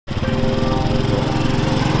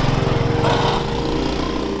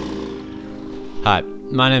Hi,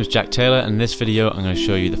 my name is Jack Taylor, and in this video I'm going to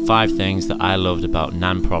show you the 5 things that I loved about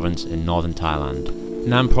Nan Province in Northern Thailand.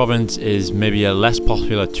 Nan Province is maybe a less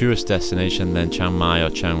popular tourist destination than Chiang Mai or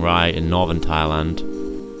Chiang Rai in Northern Thailand,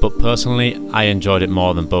 but personally I enjoyed it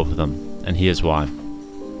more than both of them, and here's why.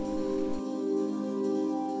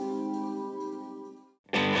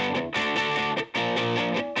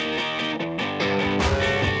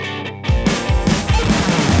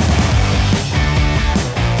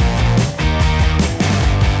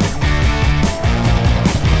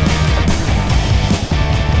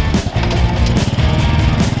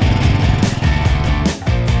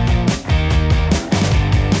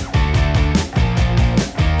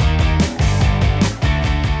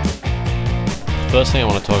 First thing I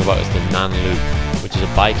want to talk about is the Nan Loop, which is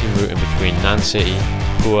a biking route in between Nan City,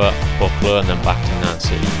 Bo Kluea and then back to Nan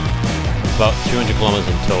City. It's about 200 kilometers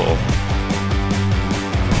in total.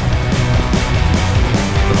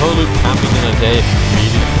 The whole loop can be done in a day if you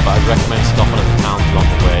need it, but I'd recommend stopping at the towns along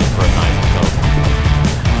the way for a night or so.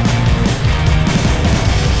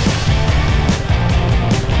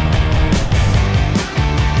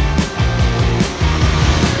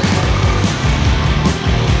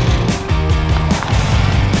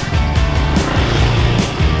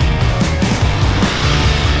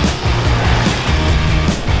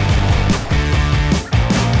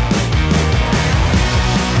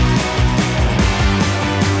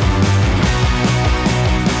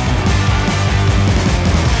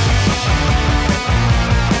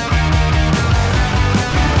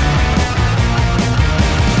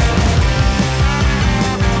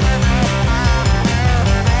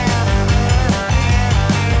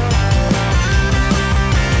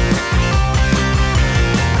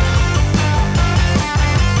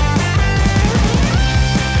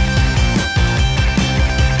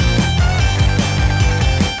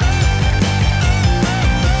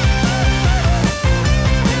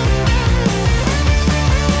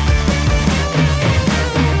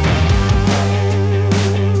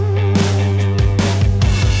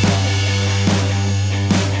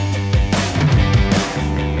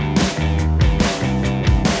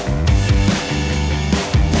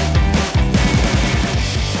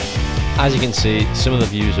 As you can see, some of the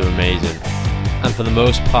views are amazing, and for the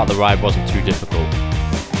most part the ride wasn't too difficult.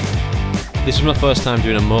 This was my first time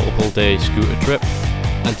doing a multiple day scooter trip,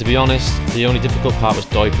 and to be honest, the only difficult part was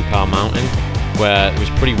Khao mountain, where it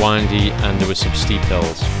was pretty windy and there was some steep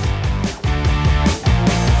hills.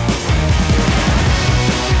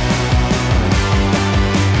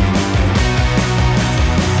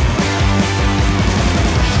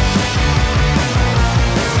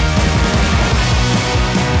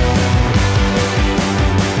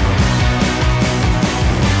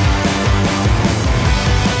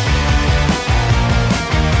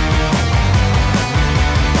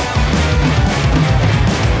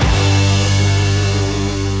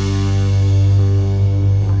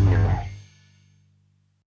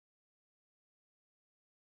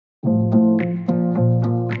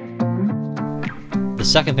 The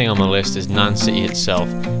second thing on the list is Nan City itself,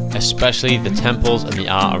 especially the temples and the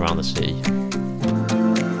art around the city.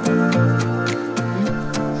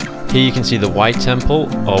 Here you can see the White Temple,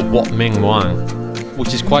 or Wat Muang,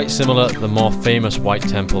 which is quite similar to the more famous White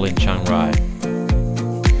Temple in Chiang Rai.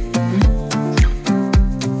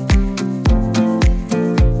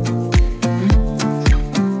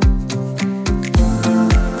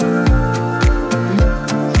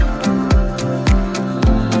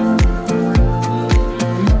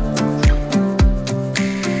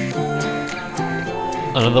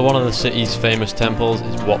 Another one of the city's famous temples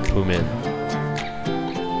is Wat Phumin.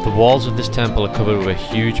 The walls of this temple are covered with a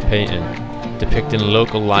huge painting depicting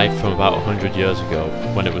local life from about 100 years ago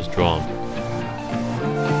when it was drawn.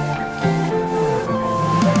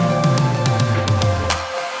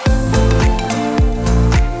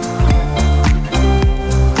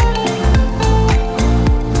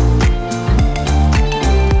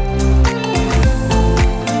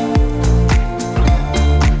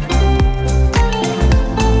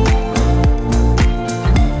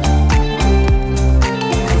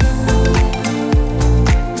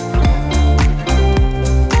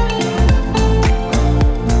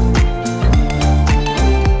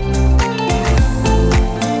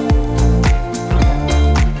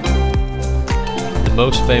 The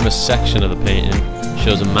most famous section of the painting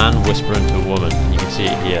shows a man whispering to a woman, and you can see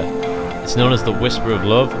it here. It's known as the Whisper of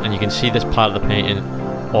Love, and you can see this part of the painting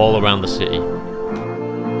all around the city.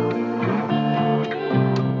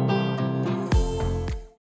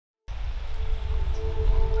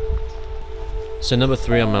 So number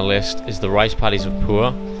 3 on my list is the rice paddies of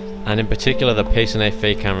Phua, and in particular the Paesane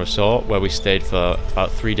Phae Kham Resort, where we stayed for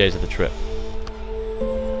about 3 days of the trip.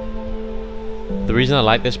 The reason I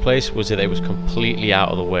liked this place was that it was completely out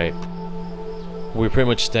of the way. We were pretty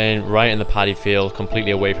much staying right in the paddy field,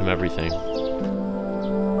 completely away from everything.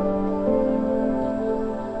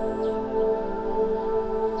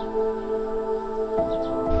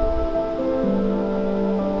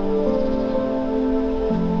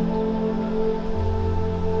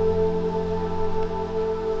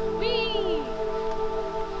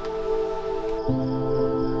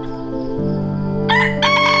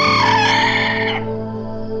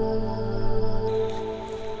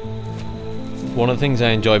 One of the things I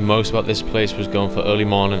enjoyed most about this place was going for early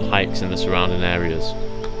morning hikes in the surrounding areas.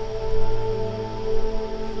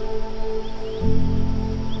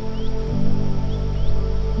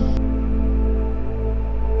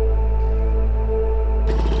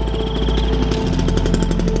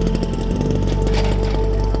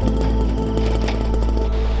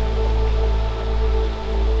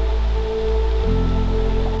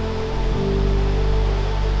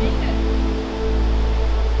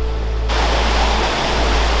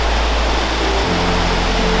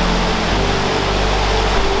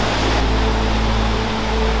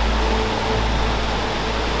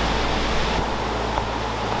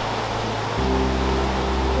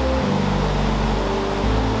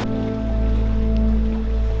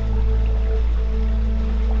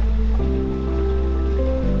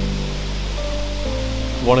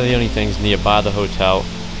 One of the only things nearby the hotel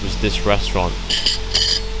was this restaurant,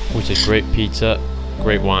 which had great pizza,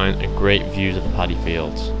 great wine and great views of the paddy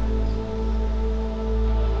fields.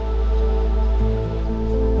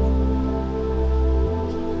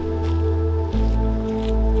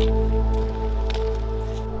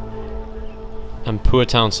 And Phuoc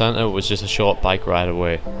town centre was just a short bike ride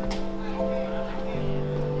away.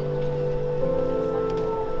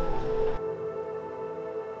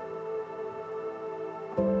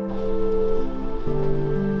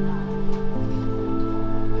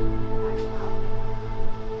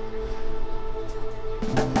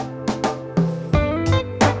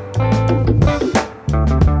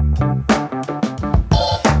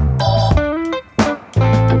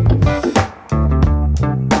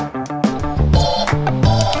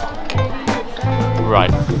 Right,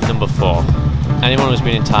 number 4. Anyone who's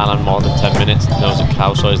been in Thailand more than 10 minutes knows that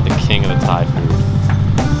khao soi is the king of the Thai food.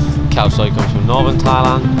 Khao soi comes from Northern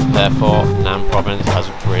Thailand, therefore Nan Province has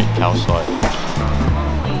a great khao soi.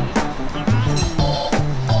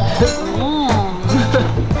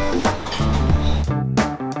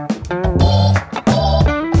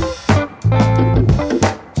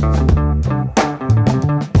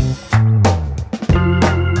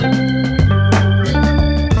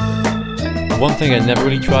 One thing I'd never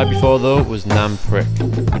really tried before though was Nan Prick,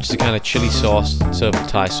 which is a kind of chili sauce served with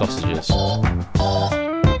Thai sausages.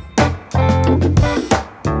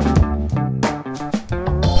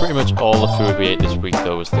 Pretty much all the food we ate this week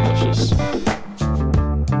though was delicious.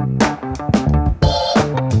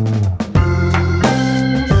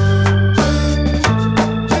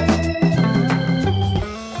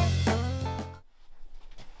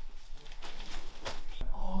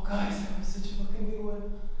 Oh guys, that was such a fucking good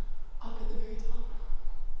one. Up at the very top.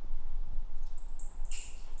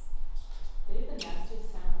 They have the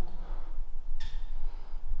nastiest sound.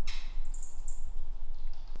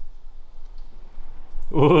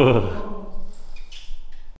 Ooh.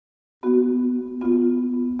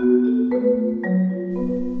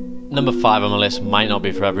 Number 5 on my list might not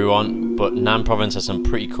be for everyone, but Nan Province has some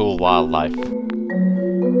pretty cool wildlife.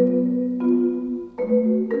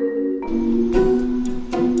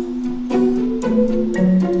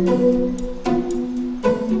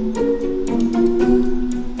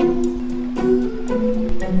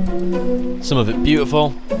 Some of it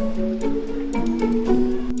beautiful,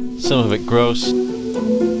 some of it gross.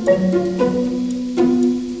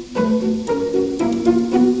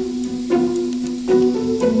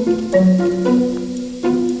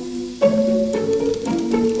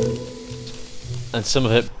 And some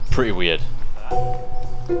of it pretty weird.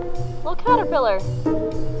 Little caterpillar.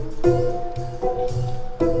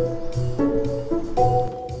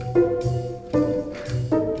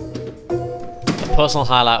 The personal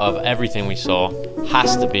highlight of everything we saw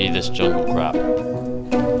has to be this jungle crab.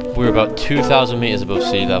 We were about 2,000 meters above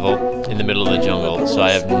sea level in the middle of the jungle, so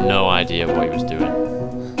I have no idea what he was doing.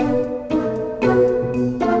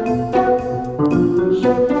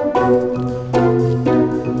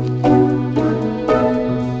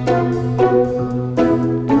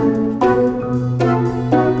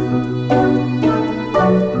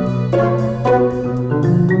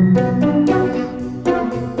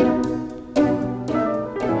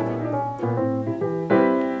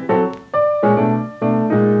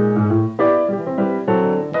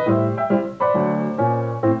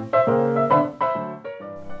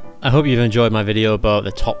 hope you've enjoyed my video about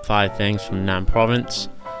the top 5 things from Nan Province.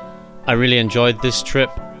 I really enjoyed this trip,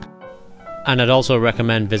 and I'd also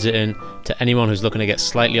recommend visiting to anyone who's looking to get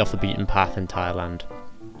slightly off the beaten path in Thailand.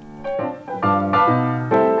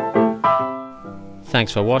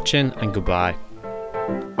 Thanks for watching, and goodbye.